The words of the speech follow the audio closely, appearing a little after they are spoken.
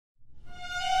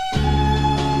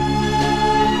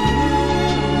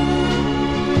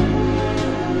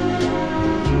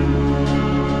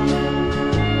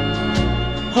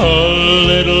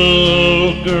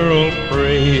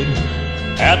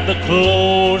the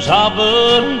close of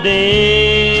a day,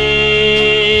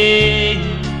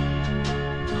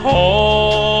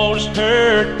 'cause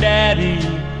her daddy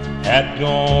had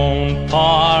gone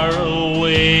far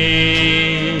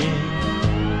away.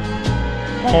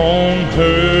 On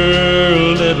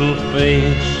her little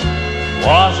face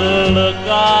was a look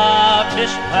of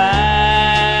despair.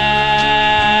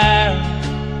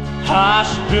 I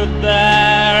stood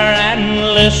there and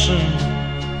listened,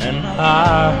 and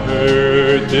I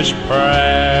heard this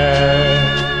prayer.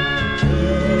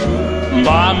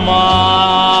 My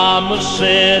mama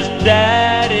says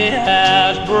Daddy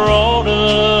has brought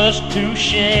us to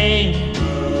shame.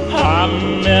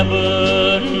 I'm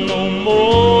never no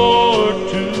more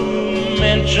to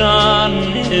mention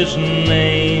his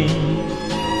name.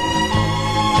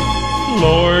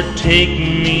 Lord, take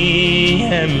me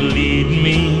and lead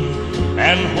me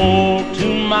and hold to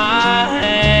my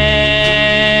hand.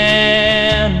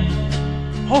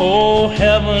 Oh,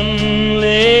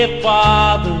 Heavenly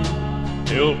Father,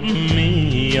 help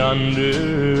me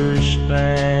understand.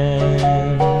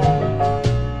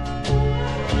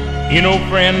 You know,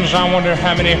 friends, I wonder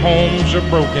how many homes are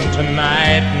broken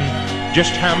tonight, and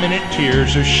just how many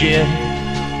tears are shed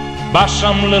by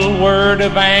some little word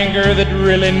of anger that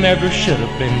really never should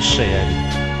have been said.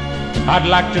 I'd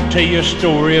like to tell you a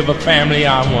story of a family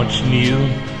I once knew.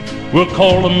 We'll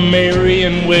call them Mary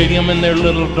and William and their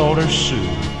little daughter Sue.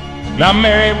 Now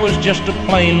Mary was just a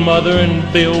plain mother and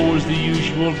Bill was the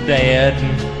usual dad,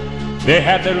 and they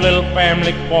had their little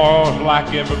family quarrels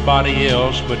like everybody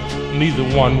else, but neither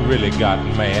one really got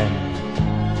mad.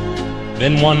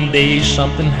 Then one day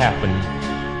something happened,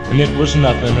 and it was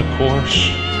nothing, of course,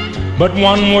 but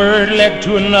one word led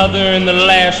to another, and the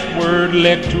last word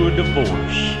led to a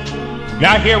divorce.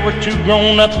 Now here were two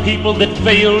grown-up people that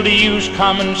failed to use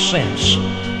common sense.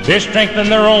 They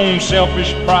strengthened their own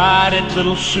selfish pride at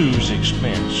little Sue's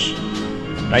expense.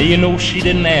 Now you know she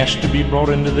didn't ask to be brought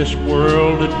into this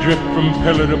world to drift from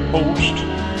pillar to post,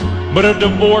 but a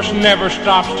divorce never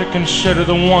stops to consider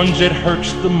the ones it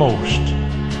hurts the most.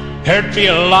 There'd be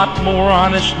a lot more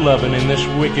honest loving in this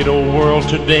wicked old world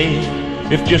today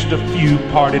if just a few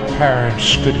parted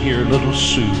parents could hear little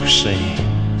Sue say,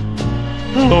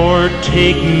 Lord,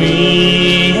 take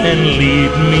me and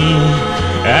lead me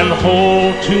and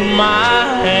hold to my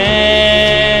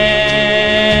hand.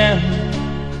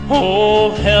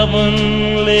 Oh,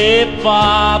 Heavenly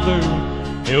Father,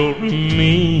 help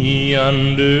me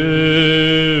understand.